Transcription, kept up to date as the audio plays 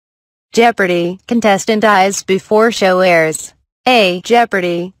Jeopardy! Contestant dies before show airs. A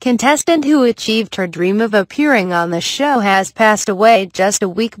Jeopardy! Contestant who achieved her dream of appearing on the show has passed away just a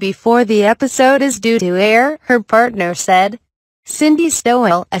week before the episode is due to air, her partner said. Cindy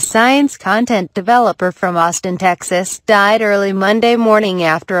Stowell, a science content developer from Austin, Texas, died early Monday morning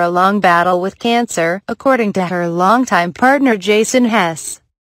after a long battle with cancer, according to her longtime partner Jason Hess.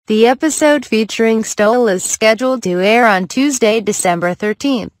 The episode featuring Stowell is scheduled to air on Tuesday, December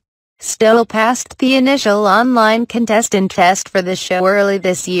 13th. Stowell passed the initial online contestant test for the show early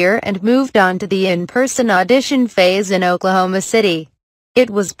this year and moved on to the in-person audition phase in Oklahoma City. It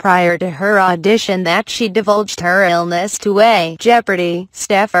was prior to her audition that she divulged her illness to a Jeopardy!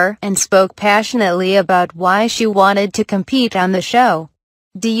 Staffer and spoke passionately about why she wanted to compete on the show.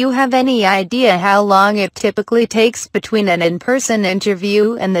 Do you have any idea how long it typically takes between an in-person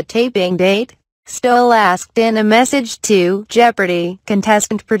interview and the taping date? Stowell asked in a message to Jeopardy!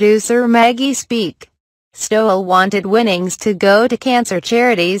 Contestant producer Maggie Speak. Stowell wanted winnings to go to cancer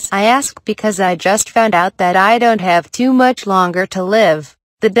charities. I ask because I just found out that I don't have too much longer to live.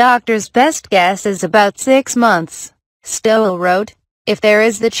 The doctor's best guess is about 6 months. Stowell wrote, "If there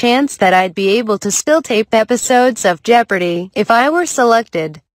is the chance that I'd be able to still tape episodes of Jeopardy! If I were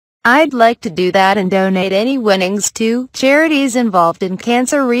selected, I'd like to do that and donate any winnings to charities involved in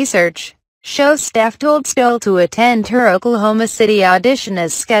cancer research." Show staff told Stowell to attend her Oklahoma City audition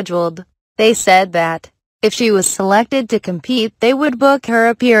as scheduled. They said that if she was selected to compete, they would book her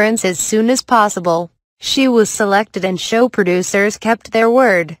appearance as soon as possible. She was selected and show producers kept their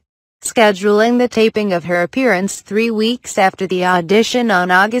word, scheduling the taping of her appearance 3 weeks after the audition on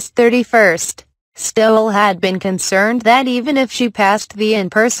August 31st. Stowell had been concerned that even if she passed the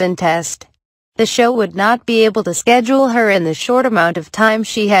in-person test, the show would not be able to schedule her in the short amount of time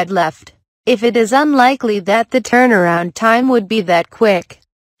she had left. "If it is unlikely that the turnaround time would be that quick,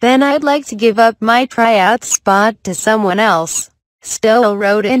 then I'd like to give up my tryout spot to someone else," Stowell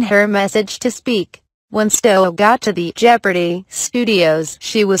wrote in her message to Speak. When Stowell got to the Jeopardy! Studios,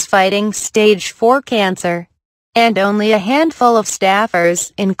 she was fighting stage 4 cancer, and only a handful of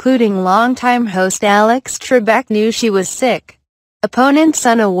staffers, including longtime host Alex Trebek, knew she was sick. Opponents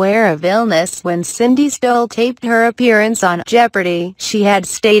unaware of illness when Cindy Stowell taped her appearance on Jeopardy! She had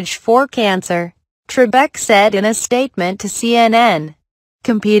stage 4 cancer, Trebek said in a statement to CNN.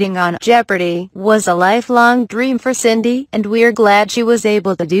 "Competing on Jeopardy! Was a lifelong dream for Cindy, and we're glad she was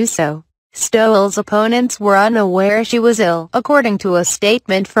able to do so." Stowell's opponents were unaware she was ill, according to a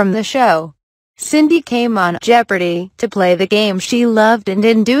statement from the show. Cindy came on Jeopardy! To play the game she loved, and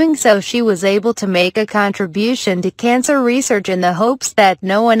in doing so she was able to make a contribution to cancer research in the hopes that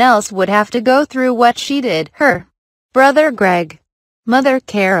no one else would have to go through what she did. Her brother Greg, mother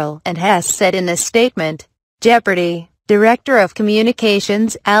Carol, and Hess said in a statement. Jeopardy! Director of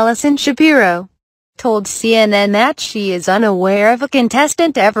Communications Allison Shapiro told CNN that she is unaware of a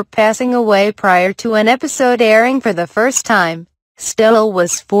contestant ever passing away prior to an episode airing for the first time. Stowell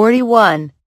was 41.